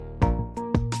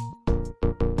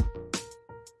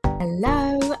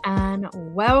Hello and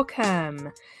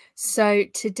welcome. So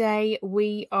today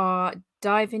we are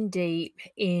diving deep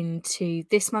into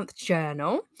this month's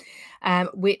journal,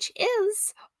 which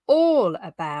is all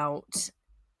about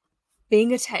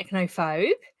being a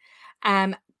technophobe,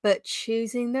 but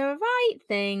choosing the right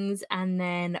things and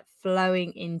then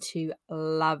flowing into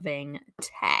loving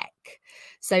tech.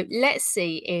 So let's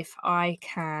see if I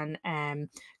can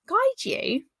guide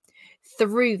you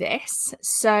through this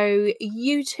so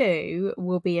you too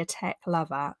will be a tech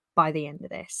lover by the end of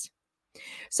this.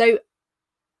 So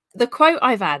the quote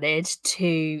I've added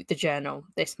to the journal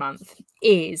this month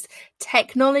is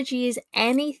technology is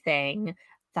anything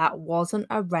that wasn't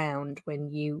around when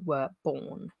you were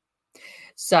born.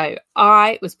 So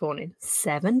I was born in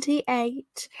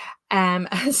 78.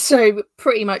 So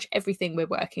pretty much everything we're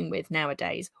working with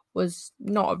nowadays was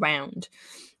not around.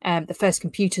 The first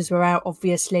computers were out,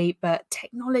 obviously, but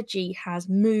technology has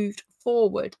moved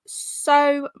forward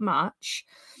so much.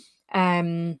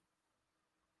 Gosh,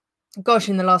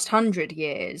 in the last 100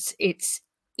 years, it's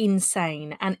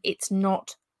insane and it's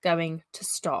not going to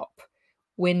stop.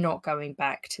 We're not going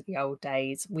back to the old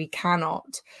days. We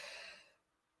cannot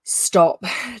stop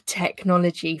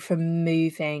technology from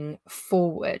moving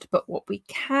forward. But what we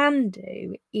can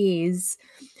do is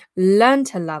learn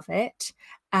to love it,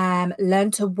 learn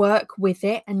to work with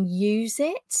it and use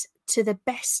it to the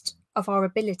best of our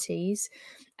abilities,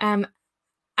 and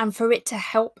for it to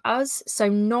help us. So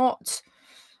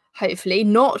hopefully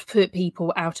not put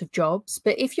people out of jobs,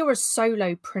 but if you're a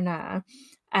solopreneur,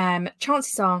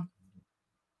 chances are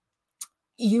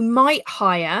you might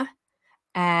hire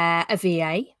a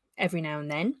VA every now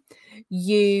and then.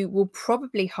 You will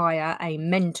probably hire a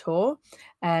mentor,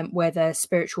 whether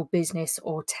spiritual, business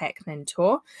or tech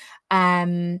mentor.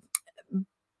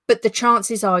 But the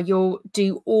chances are you'll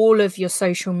do all of your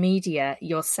social media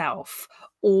yourself,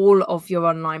 all of your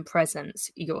online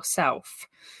presence yourself.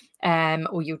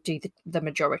 Or you'll do the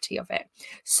majority of it.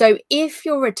 So if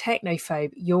you're a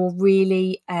technophobe, you're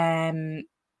really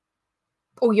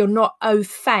or you're not au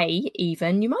fait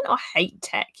even, you might not hate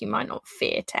tech, you might not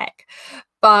fear tech,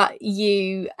 but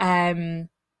you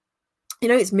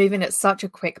it's moving at such a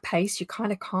quick pace, you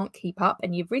kind of can't keep up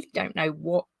and you really don't know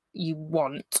what you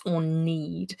want or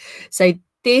need. So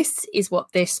this is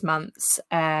what this month's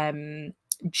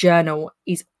journal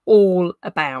is all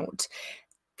about.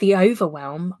 The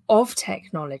overwhelm of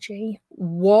technology,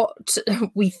 what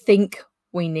we think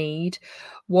we need,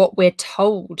 what we're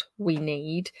told we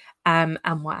need, and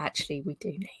what actually we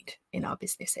do need in our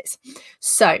businesses.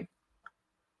 So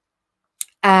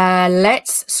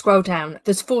let's scroll down.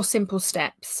 There's 4 simple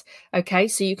steps. Okay,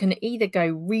 so you can either go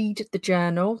read the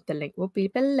journal, the link will be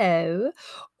below,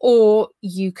 or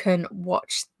you can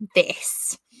watch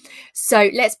this. So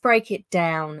let's break it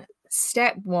down.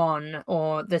 Step 1,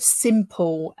 or the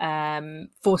simple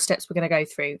 4 steps we're going to go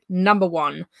through. Number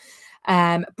 1,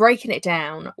 breaking it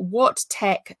down. What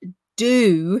tech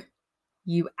do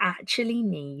you actually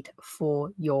need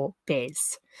for your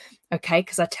biz? Okay,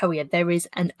 because I tell you, there is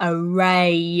an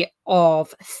array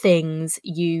of things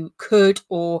you could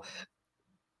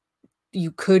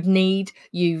need,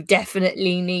 you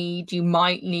definitely need, you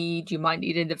might need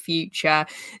in the future.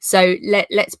 So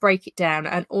let's break it down.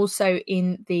 And also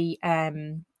in the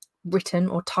written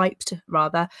or typed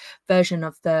rather version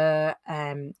of the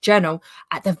journal,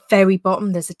 at the very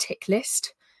bottom there's a tick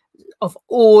list of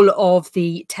all of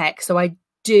the tech. So I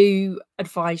do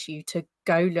advise you to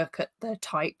go look at the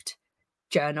typed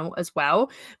journal as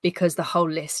well, because the whole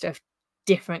list of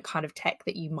different kind of tech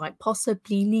that you might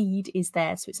possibly need is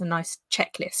there. So it's a nice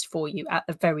checklist for you at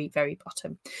the very, very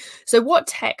bottom. So what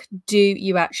tech do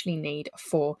you actually need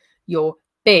for your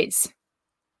biz?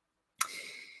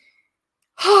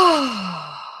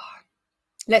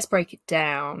 Let's break it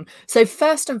down. So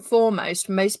first and foremost,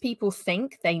 most people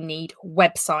think they need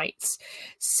websites.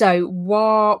 So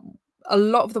what a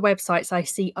lot of the websites I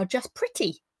see are just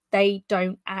pretty. They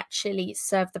don't actually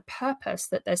serve the purpose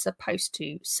that they're supposed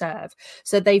to serve.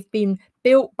 So they've been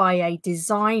built by a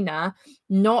designer,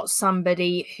 not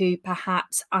somebody who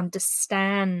perhaps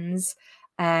understands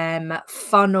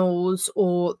funnels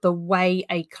or the way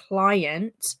a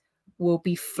client will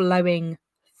be flowing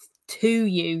to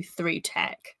you through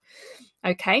tech.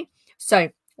 Okay, so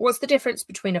what's the difference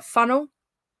between a funnel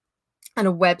and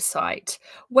a website?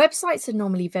 Websites are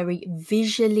normally very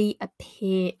visually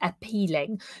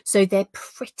appealing. So they're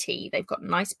pretty. They've got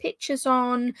nice pictures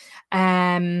on.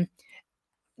 They've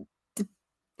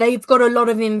got a lot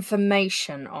of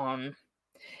information on.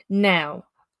 Now,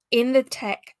 in the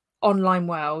tech online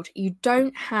world, you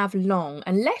don't have long,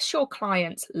 unless your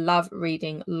clients love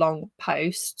reading long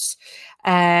posts.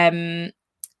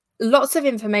 Lots of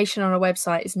information on a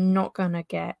website is not going to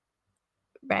get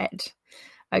read.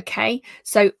 Okay,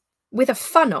 so with a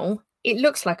funnel, it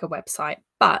looks like a website,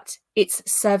 but it's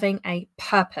serving a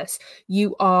purpose.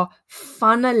 You are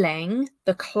funneling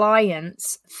the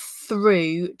clients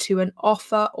through to an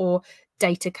offer or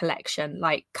data collection,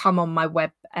 like come on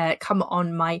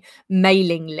my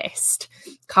mailing list,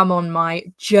 come on my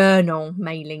journal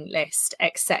mailing list,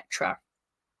 etc.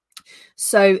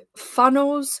 So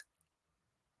funnels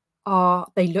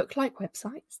they look like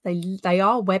websites. They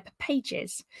are web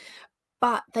pages,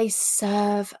 but they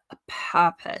serve a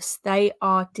purpose. They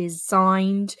are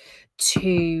designed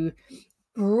to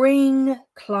bring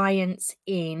clients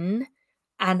in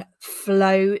and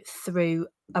flow through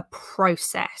a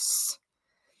process.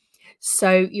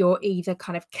 So you're either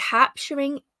kind of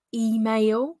capturing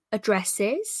email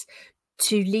addresses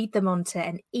to lead them onto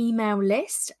an email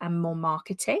list and more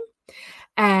marketing.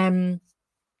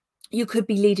 You could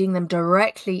be leading them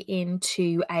directly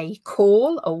into a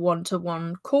call, a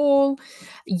one-to-one call.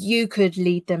 You could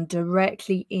lead them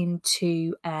directly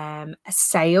into a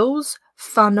sales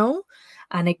funnel.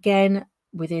 And again,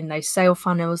 within those sale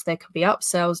funnels, there could be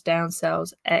upsells,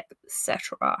 downsells,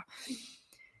 etc.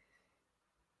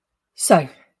 So,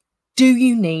 do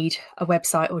you need a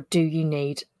website or do you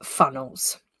need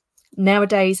funnels?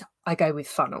 Nowadays, I go with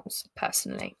funnels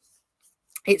personally.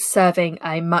 It's serving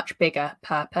a much bigger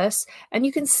purpose, and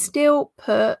you can still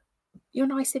put your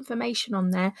nice information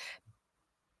on there,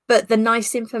 but the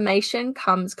nice information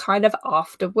comes kind of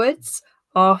afterwards,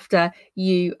 after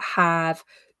you have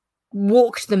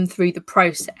walked them through the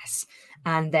process,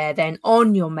 and they're then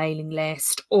on your mailing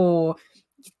list, or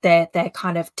they're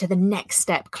kind of to the next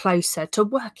step closer to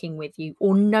working with you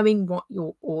or knowing what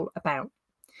you're all about.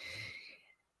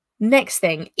 Next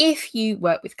thing, if you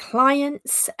work with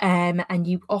clients and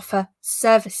you offer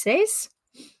services,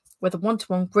 whether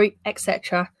one-to-one, group,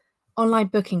 etc., online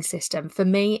booking system, for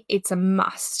me, it's a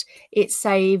must. It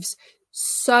saves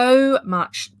so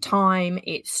much time.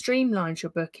 It streamlines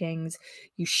your bookings.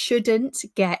 You shouldn't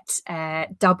get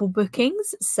double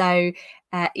bookings. So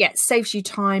it saves you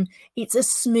time. It's a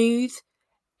smooth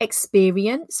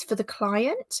experience for the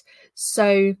client.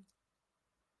 So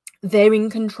they're in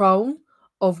control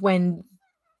of when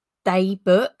they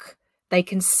book. They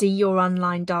can see your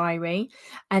online diary,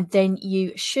 and then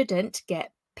you shouldn't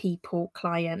get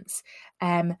clients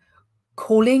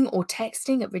calling or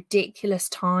texting at ridiculous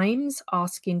times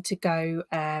asking to go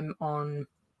on,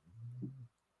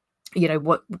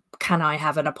 what can I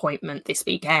have an appointment this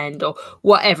weekend or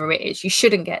whatever it is. You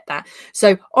shouldn't get that.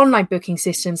 So online booking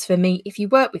systems, for me, if you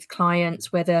work with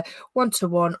clients, whether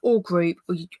one-to-one or group,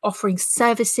 or you're offering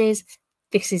services,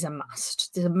 this is a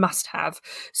must. This is a must have.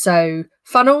 So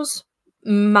funnels,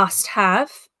 must have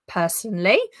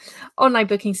personally. Online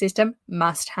booking system,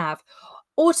 must have.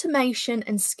 Automation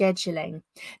and scheduling.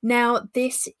 Now,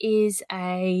 this is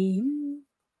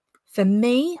for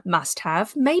me, must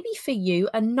have, maybe for you,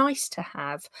 a nice to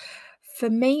have. For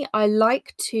me, I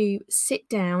like to sit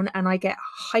down and I get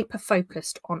hyper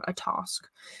focused on a task.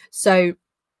 So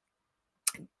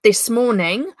this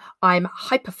morning, I'm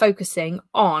hyper focusing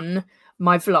on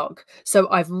my vlog. So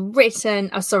I've written,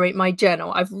 my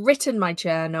journal. I've written my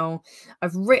journal.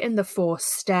 I've written the 4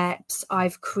 steps.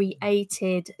 I've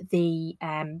created the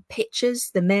pictures,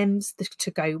 the memes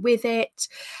to go with it.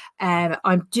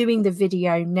 I'm doing the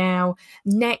video now.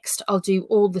 Next, I'll do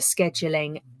all the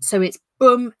scheduling. So it's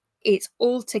boom, it's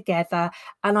all together.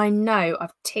 And I know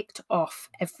I've ticked off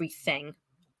everything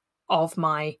of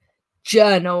my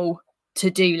journal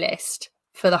to-do list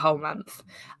for the whole month,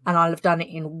 and I'll have done it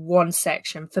in one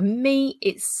section. For me,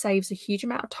 it saves a huge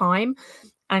amount of time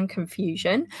and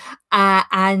confusion,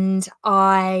 and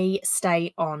I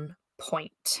stay on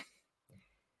point.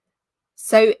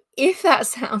 So if that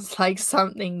sounds like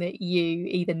something that you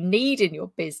either need in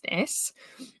your business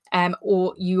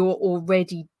or you're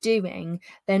already doing,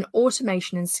 then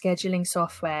automation and scheduling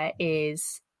software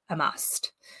is a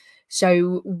must.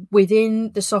 So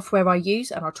within the software I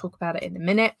use, and I'll talk about it in a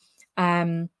minute,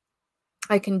 I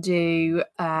can do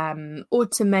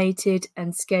automated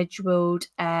and scheduled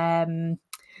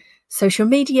social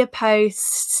media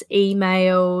posts,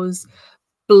 emails,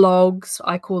 blogs.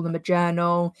 I call them a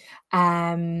journal.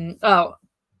 All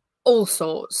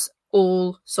sorts.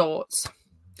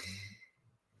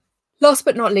 Last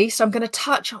but not least, I'm going to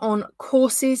touch on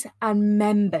courses and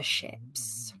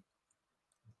memberships.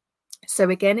 So So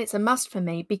again, it's a must for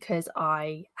me because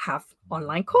I have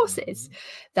online courses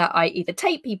that I either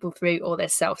take people through or they're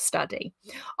self-study.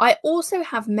 I also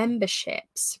have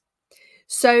memberships.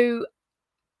 So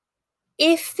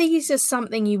if these are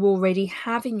something you already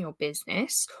have in your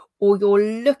business or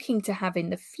you're looking to have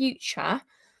in the future,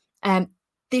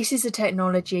 this is a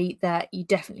technology that you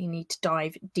definitely need to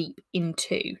dive deep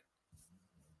into.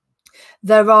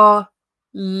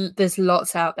 There's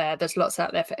lots out there. There's lots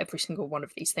out there for every single one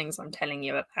of these things I'm telling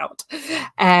you about.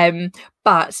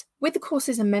 But with the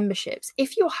courses and memberships,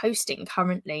 if you're hosting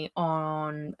currently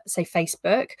on, say,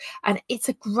 Facebook, and it's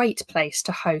a great place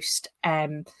to host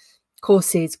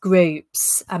courses,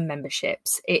 groups, and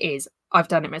memberships. It is. I've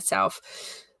done it myself.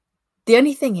 The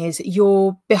only thing is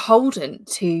you're beholden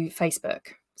to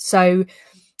Facebook. So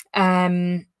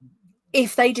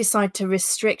if they decide to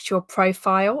restrict your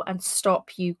profile and stop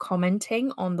you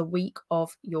commenting on the week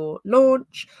of your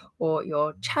launch or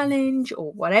your challenge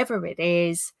or whatever it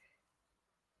is,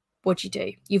 what do you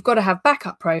do? You've got to have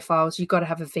backup profiles. You've got to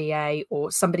have a VA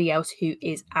or somebody else who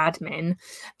is admin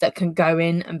that can go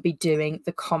in and be doing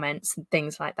the comments and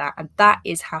things like that. And that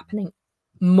is happening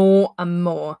more and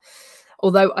more.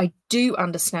 Although I do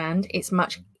understand it's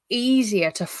much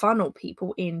easier to funnel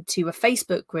people into a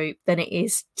Facebook group than it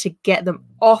is to get them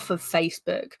off of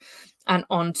Facebook and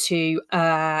onto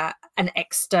an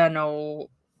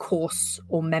external course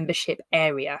or membership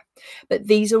area. But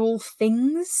these are all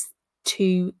things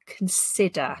to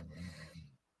consider.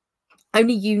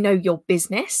 Only you know your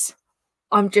business.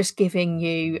 I'm just giving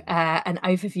you an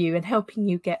overview and helping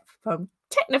you get from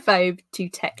technophobe to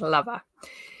tech lover.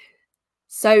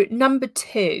 So number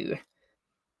 2.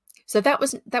 So that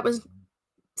was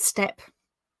step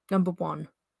number 1,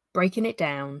 breaking it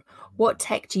down. What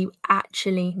tech do you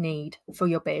actually need for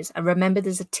your biz? And remember,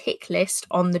 there's a tick list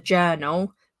on the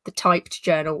journal, the typed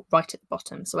journal right at the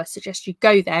bottom. So I suggest you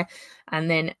go there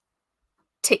and then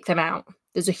tick them out.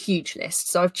 There's a huge list.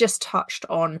 So I've just touched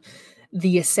on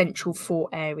the essential 4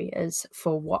 areas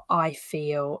for what I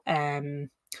feel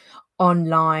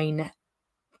online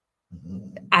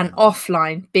and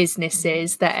offline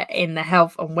businesses that are in the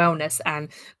health and wellness and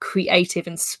creative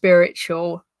and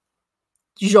spiritual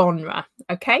genre.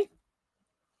 Okay.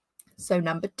 So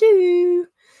number 2,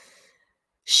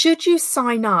 should you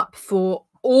sign up for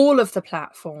all of the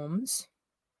platforms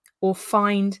or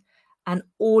find an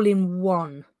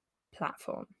all-in-one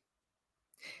platform?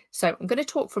 So I'm going to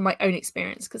talk from my own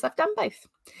experience because I've done both.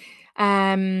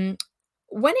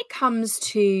 When it comes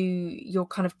to your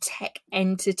kind of tech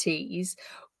entities,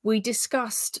 we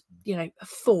discussed,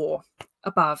 4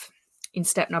 above in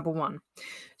step number 1.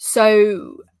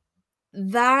 So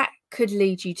that could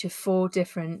lead you to 4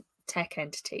 different tech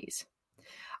entities.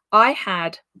 I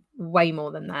had way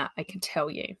more than that, I can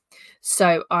tell you.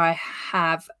 So I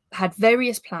have had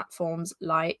various platforms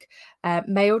like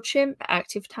MailChimp,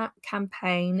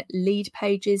 ActiveCampaign, Lead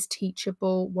Pages,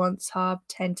 Teachable, OnceHub,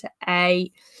 10 to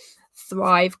 8,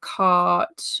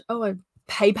 Thrivecart,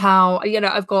 PayPal.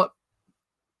 I've got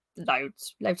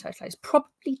loads,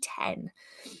 probably 10.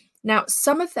 Now,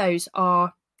 some of those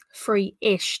are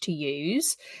free-ish to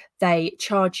use. They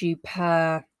charge you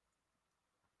per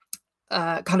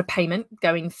kind of payment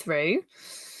going through.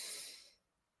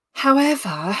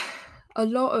 However, a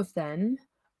lot of them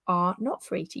are not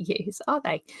free to use, are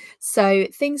they? So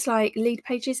things like Lead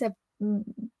Pages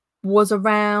was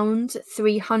around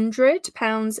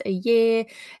 £300 a year.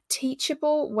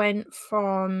 Teachable went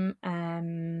from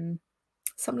something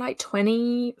like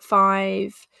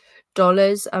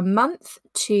 $25 a month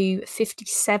to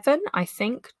 $57, I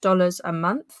think, dollars a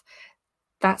month.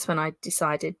 That's when I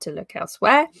decided to look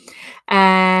elsewhere.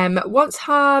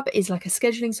 OnceHub is like a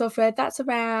scheduling software. That's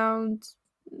around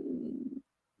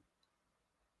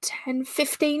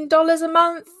 $10-15 a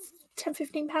month,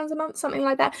 £10-15 a month, something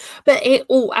like that. But it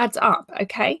all adds up,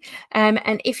 okay?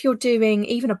 And if you're doing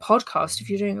even a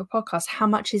podcast, how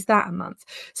much is that a month?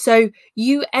 So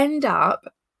you end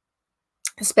up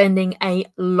spending a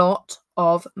lot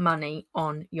of money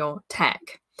on your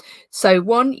tech. So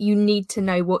 1, you need to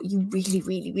know what you really,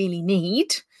 really, really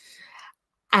need.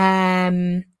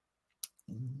 And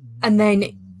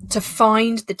then to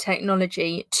find the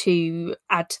technology to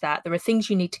add to that, there are things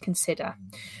you need to consider.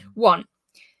 1,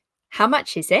 how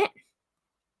much is it?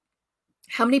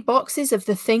 How many boxes of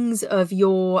the things of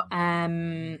your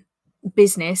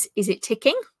business is it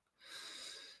ticking?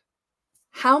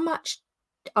 How much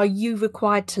are you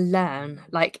required to learn?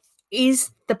 Like, is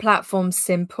the platform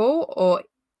simple, or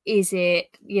is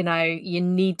it, you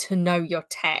need to know your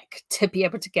tech to be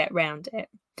able to get around it?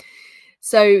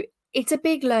 So it's a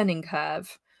big learning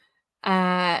curve.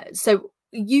 So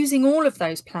using all of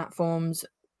those platforms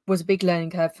was a big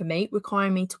learning curve for me,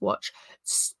 requiring me to watch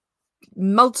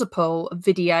multiple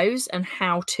videos and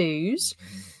how-tos,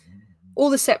 all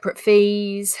the separate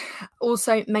fees,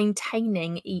 also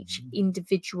maintaining each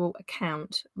individual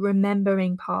account,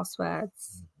 remembering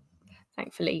passwords.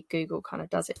 Thankfully, Google kind of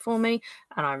does it for me,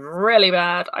 and I'm really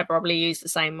bad. I probably use the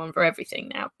same one for everything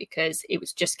now because it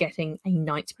was just getting a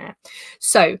nightmare.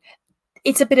 So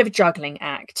it's a bit of a juggling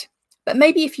act. But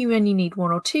maybe if you only need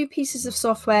 1 or 2 pieces of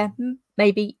software,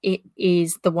 maybe it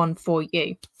is the one for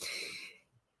you.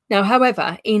 Now,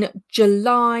 however, in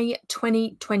July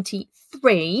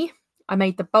 2023, I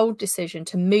made the bold decision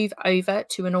to move over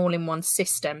to an all-in-one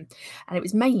system. And it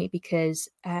was mainly because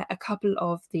a couple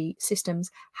of the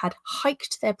systems had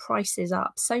hiked their prices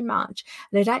up so much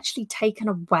and had actually taken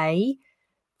away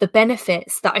the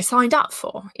benefits that I signed up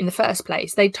for in the first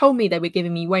place. They told me they were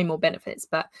giving me way more benefits,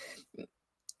 but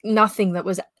nothing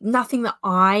that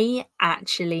I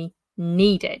actually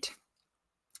needed.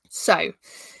 So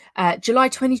July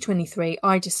 2023,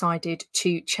 I decided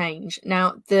to change.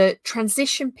 Now, the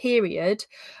transition period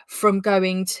from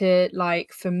going to,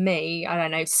 like, for me, I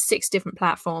don't know, 6 different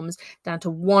platforms down to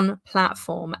 1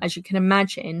 platform, as you can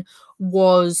imagine,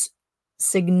 was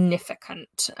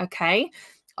significant. Okay.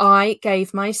 I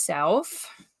gave myself,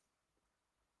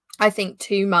 I think,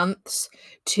 2 months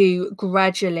to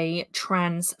gradually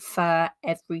transfer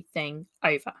everything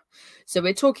over. So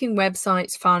we're talking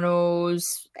websites,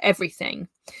 funnels, everything.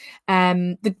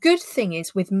 The good thing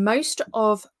is, with most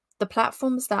of the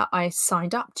platforms that I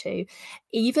signed up to,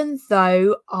 even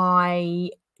though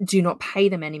I do not pay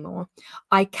them anymore,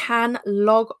 I can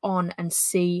log on and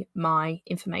see my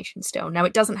information still. Now,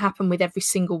 it doesn't happen with every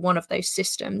single one of those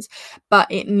systems,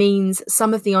 but it means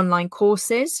some of the online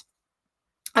courses,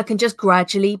 I can just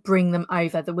gradually bring them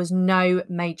over. There was no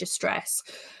major stress.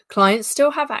 Clients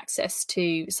still have access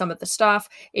to some of the stuff.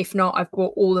 If not, I've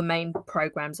brought all the main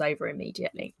programs over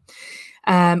immediately.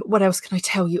 What else can I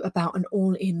tell you about an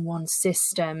all-in-one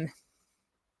system?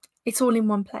 It's all in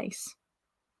one place.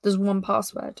 There's 1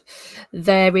 password.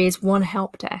 There is 1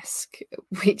 help desk,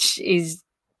 which is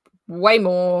way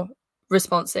more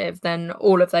responsive than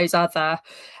all of those other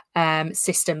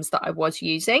systems that I was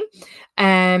using.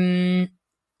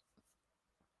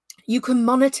 You can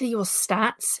monitor your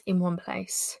stats in 1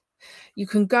 place. You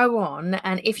can go on,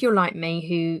 and if you're like me,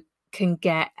 who can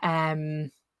get,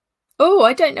 oh,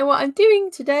 I don't know what I'm doing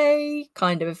today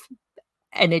kind of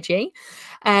energy.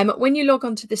 When you log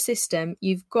onto the system,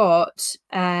 you've got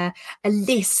a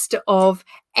list of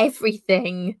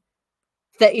everything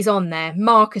that is on there: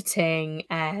 marketing,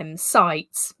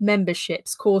 sites,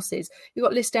 memberships, courses. You've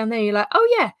got a list down there. You're like,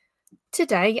 oh yeah,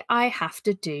 today I have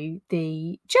to do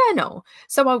the journal.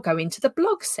 So I'll go into the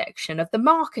blog section of the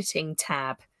marketing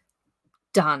tab.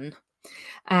 Done.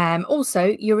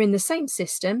 Also, you're in the same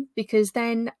system, because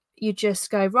then you just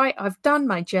go, right, I've done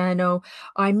my journal.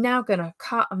 I'm now going to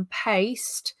cut and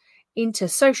paste into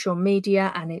social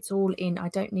media, and it's all in. I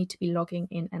don't need to be logging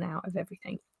in and out of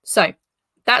everything. So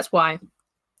that's why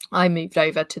I moved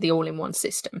over to the all-in-one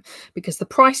system, because the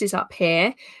price is up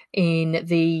here in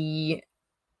the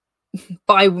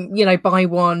buy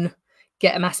one,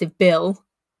 get a massive bill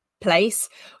place.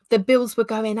 The bills were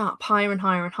going up higher and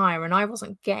higher and higher, and I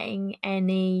wasn't getting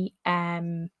any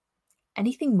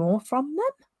anything more from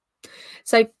them.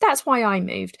 So that's why I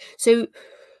moved. So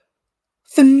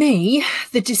for me,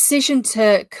 the decision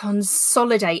to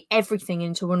consolidate everything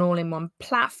into an all-in-one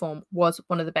platform was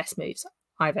one of the best moves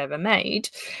I've ever made.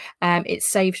 It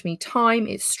saved me time.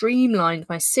 It streamlined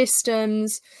my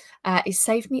systems. It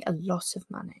saved me a lot of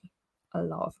money.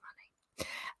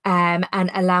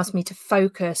 And allows me to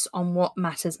focus on what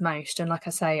matters most. And like I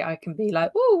say, I can be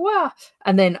like, oh, wow.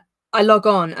 And then I log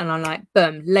on and I'm like,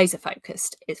 boom, laser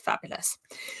focused. It's fabulous.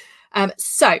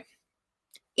 So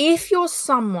if you're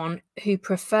someone who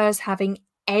prefers having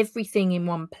everything in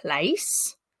 1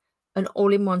 place, an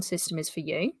all-in-one system is for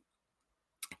you.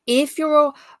 If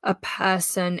you're a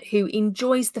person who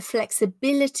enjoys the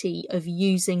flexibility of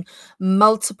using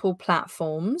multiple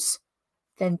platforms,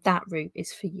 then that route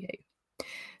is for you.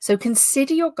 So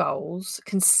consider your goals,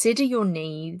 consider your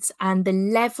needs, and the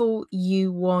level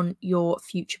you want your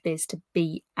future biz to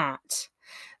be at.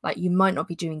 Like, you might not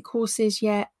be doing courses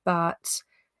yet, but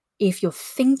if you're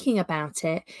thinking about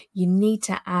it, you need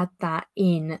to add that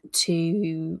in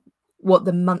to what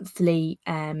the monthly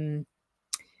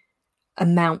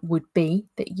amount would be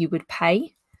that you would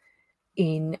pay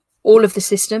in all of the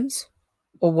systems,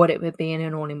 or what it would be in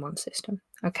an all-in-one system.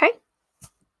 Okay?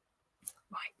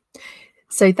 Right.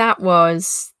 So that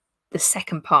was the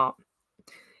second part.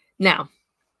 Now,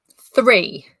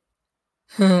 3.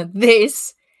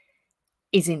 This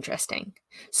is interesting.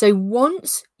 So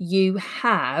once you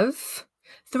have,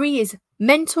 3 is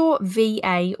mentor,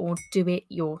 VA, or do it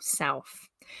yourself.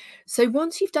 So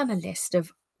once you've done a list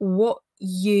of what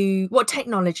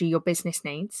technology your business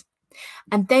needs,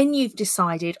 and then you've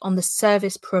decided on the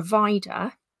service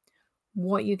provider,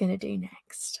 what you're going to do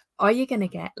next. Are you going to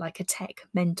get like a tech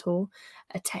mentor,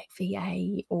 a tech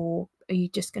VA, or are you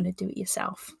just going to do it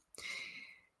yourself?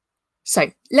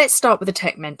 So let's start with a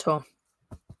tech mentor.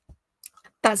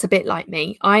 That's a bit like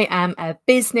me. I am a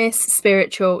business,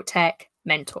 spiritual, tech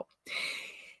mentor.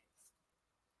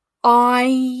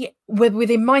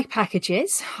 Within my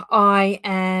packages,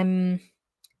 I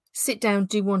sit down,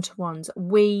 do one-to-ones.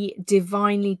 We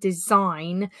divinely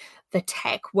design the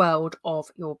tech world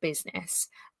of your business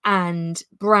and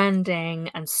branding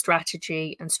and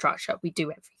strategy and structure. We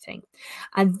do everything.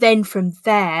 And then from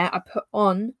there, I put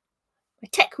on my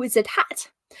tech wizard hat.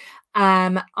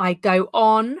 I go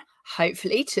on,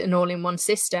 hopefully, to an all-in-one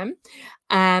system,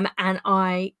 and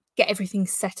I get everything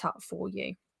set up for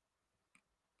you.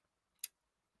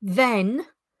 Then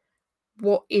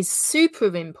what is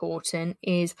super important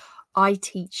is I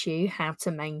teach you how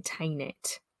to maintain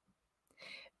it,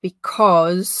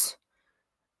 because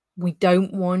we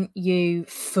don't want you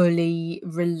fully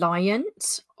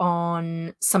reliant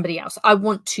on somebody else. I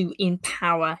want to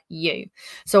empower you.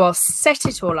 So I'll set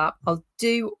it all up. I'll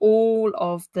do all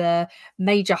of the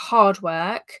major hard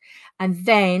work. And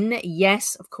then,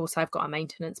 yes, of course, I've got a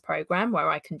maintenance program where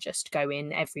I can just go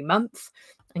in every month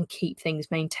and keep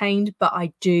things maintained. But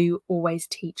I do always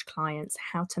teach clients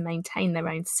how to maintain their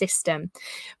own system,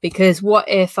 because what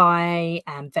if I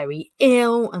am very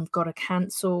ill and got to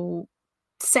cancel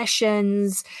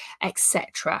sessions,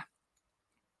 etc.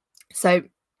 So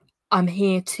I'm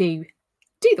here to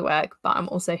do the work, but I'm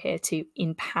also here to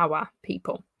empower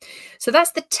people. So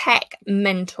that's the tech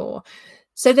mentor.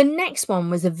 So the next one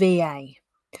was a VA.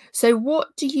 So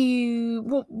what could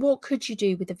you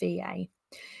do with a VA?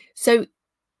 So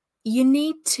you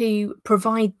need to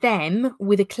provide them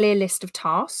with a clear list of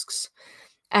tasks.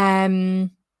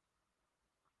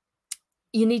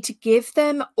 You need to give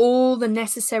them all the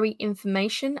necessary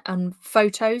information and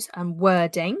photos and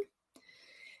wording.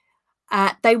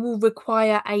 They will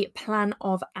require a plan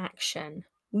of action,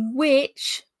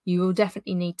 which you will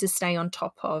definitely need to stay on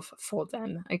top of for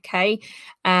them. Okay.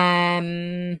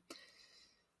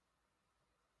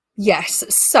 Yes.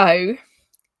 So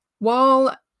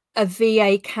while a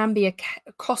VA can be a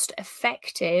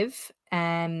cost-effective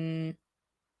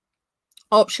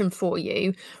option for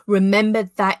you, remember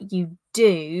that you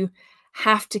do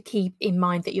have to keep in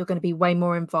mind that you're going to be way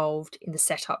more involved in the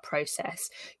setup process.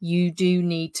 You do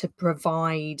need to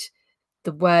provide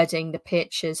the wording, the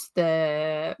pictures,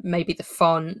 maybe the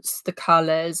fonts, the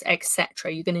colors,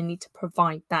 etc. You're going to need to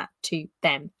provide that to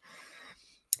them.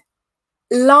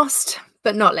 Last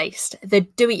but not least, the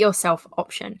do-it-yourself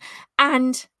option.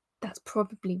 And that's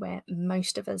probably where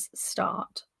most of us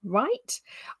start, right?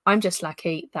 I'm just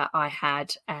lucky that I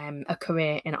had a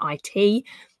career in IT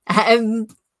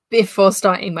before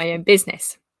starting my own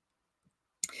business.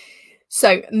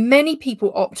 So many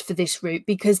people opt for this route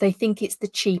because they think it's the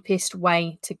cheapest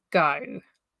way to go.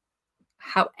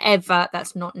 However,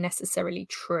 that's not necessarily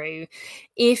true.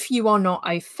 If you are not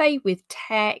au fait with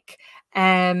tech,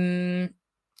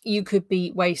 you could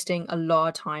be wasting a lot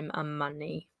of time and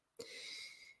money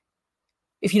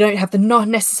if you don't have the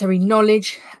necessary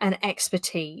knowledge and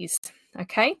expertise.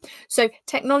 Okay, so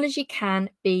technology can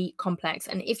be complex,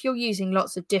 and if you're using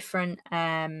lots of different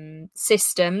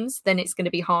systems, then it's going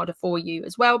to be harder for you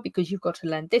as well, because you've got to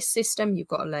learn this system, you've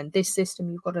got to learn this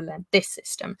system, you've got to learn this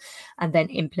system, and then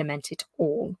implement it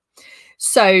all.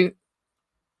 So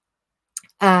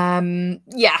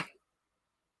yeah,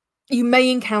 you may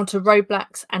encounter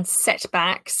roadblocks and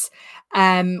setbacks,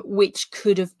 which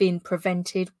could have been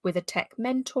prevented with a tech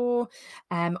mentor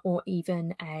or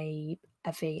even a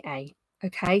VA.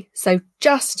 Okay, so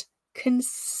just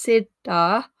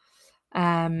consider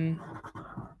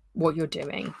what you're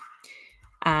doing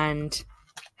and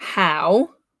how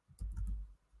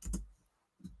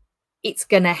it's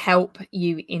going to help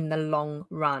you in the long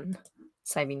run,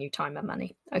 saving you time and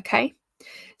money. Okay,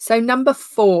 so number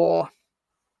 4.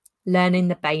 Learning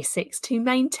the basics to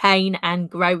maintain and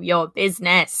grow your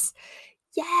business.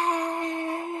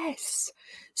 Yes.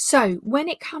 So when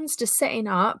it comes to setting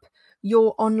up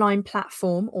your online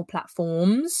platform or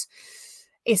platforms,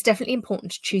 it's definitely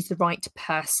important to choose the right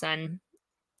person.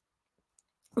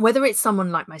 Whether it's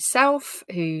someone like myself,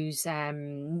 who's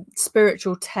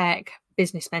spiritual tech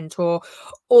business mentor,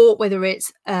 or whether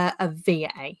it's a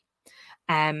VA.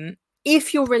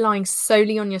 If you're relying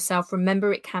solely on yourself,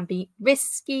 remember it can be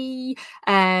risky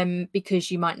because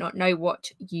you might not know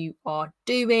what you are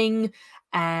doing,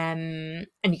 and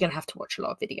you're going to have to watch a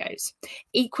lot of videos.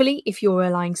 Equally, if you're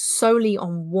relying solely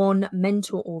on one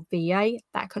mentor or VA,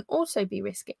 that can also be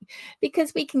risky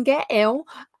because we can get ill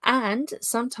and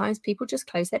sometimes people just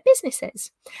close their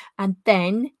businesses and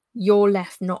then you're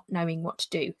left not knowing what to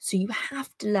do. So you have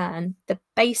to learn the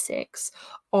basics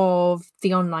of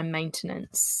the online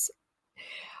maintenance.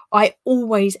 I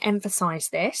always emphasize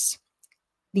this,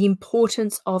 the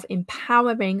importance of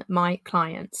empowering my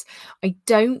clients. I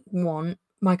don't want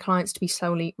my clients to be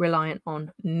solely reliant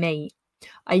on me.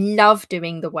 I love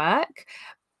doing the work,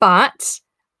 but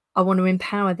I want to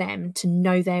empower them to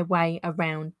know their way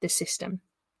around the system.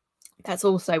 That's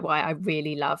also why I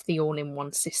really love the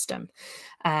all-in-one system.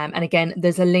 And again,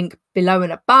 there's a link below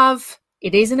and above.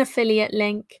 It is an affiliate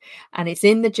link and it's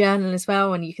in the journal as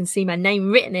well. And you can see my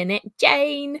name written in it,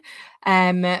 Jane.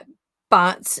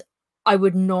 But I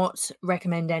would not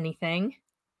recommend anything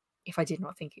if I did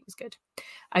not think it was good.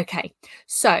 Okay,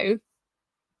 so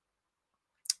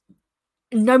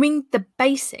knowing the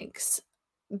basics,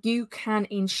 you can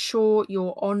ensure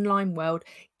your online world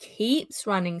keeps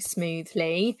running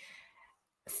smoothly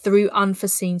through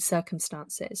unforeseen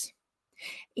circumstances.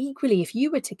 Equally, if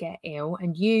you were to get ill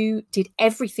and you did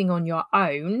everything on your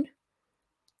own,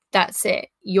 that's it.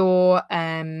 Your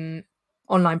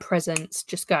online presence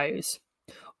just goes,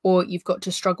 or you've got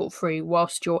to struggle through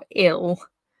whilst you're ill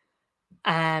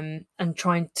and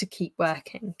trying to keep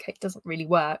working. Okay, it doesn't really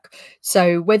work.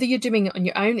 So whether you're doing it on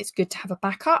your own, it's good to have a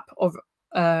backup of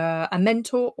a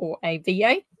mentor or a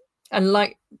VA, and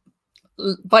like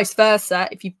vice versa,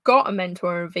 if you've got a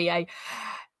mentor or a VA,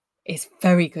 it's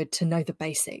very good to know the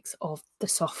basics of the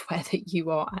software that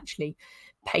you are actually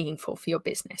paying for your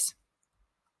business.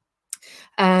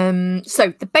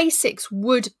 So the basics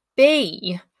would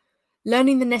be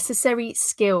learning the necessary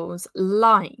skills,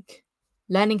 like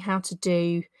learning how to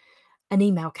do an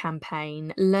email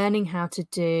campaign, learning how to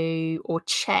do or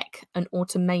check an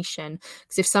automation.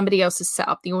 Because if somebody else has set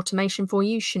up the automation for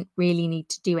you, you shouldn't really need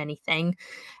to do anything.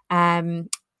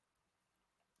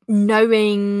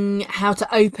 Knowing how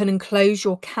to open and close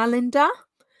your calendar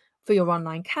for your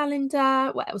online calendar.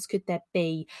 What else could there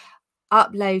be?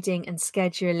 Uploading and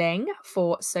scheduling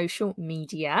for social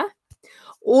media.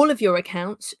 All of your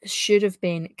accounts should have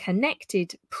been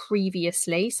connected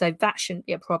previously, so that shouldn't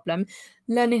be a problem.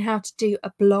 Learning how to do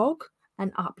a blog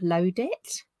and upload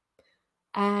it.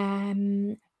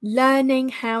 Learning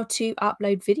how to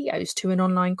upload videos to an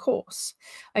online course.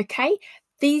 Okay,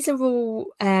 these are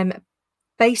all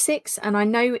basics, and I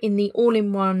know in the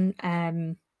all-in-one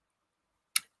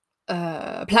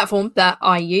platform that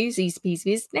I use, EasyPeasy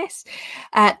Business,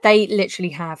 they literally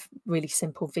have really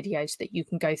simple videos that you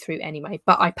can go through anyway.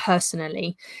 But I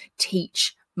personally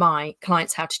teach my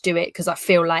clients how to do it because I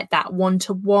feel like that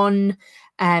one-to-one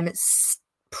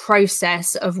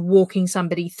process of walking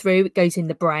somebody through, it goes in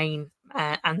the brain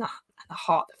and the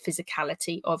heart, the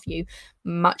physicality of you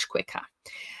much quicker.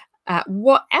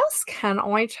 What else can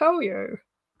I tell you?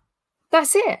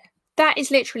 That's it. That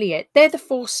is literally it. They're the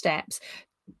 4 steps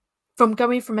from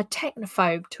going from a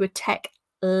technophobe to a tech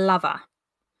lover.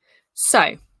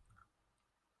 So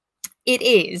it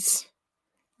is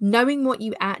knowing what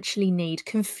you actually need.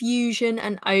 Confusion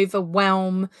and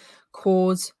overwhelm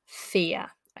cause fear.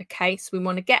 Okay, so we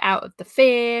want to get out of the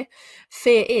fear.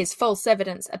 Fear is false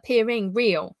evidence appearing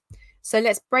real. So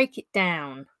let's break it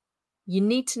down. You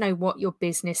need to know what your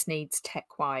business needs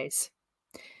tech-wise.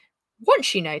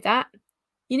 Once you know that,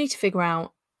 you need to figure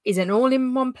out, is it an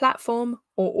all-in-one platform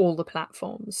or all the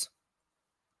platforms?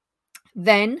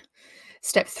 Then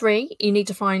step 3, you need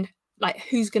to find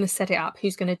who's going to set it up,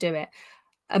 who's going to do it.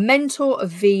 A mentor, a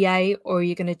VA, or are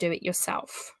you going to do it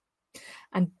yourself?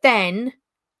 And then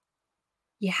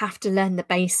you have to learn the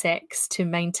basics to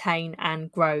maintain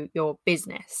and grow your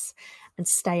business and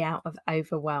stay out of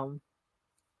overwhelm.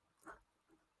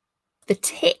 The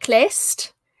tick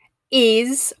list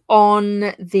is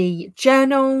on the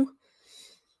journal.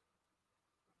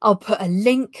 I'll put a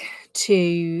link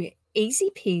to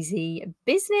EasyPeasy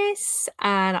Business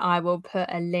and I will put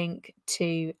a link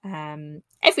to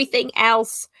everything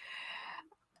else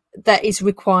that is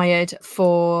required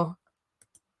for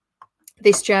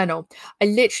this journal. I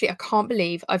can't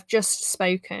believe I've just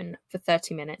spoken for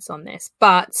 30 minutes on this,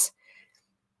 but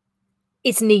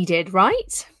it's needed,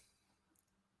 right?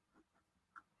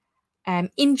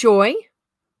 Enjoy.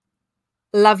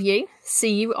 Love you.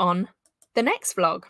 See you on the next vlog.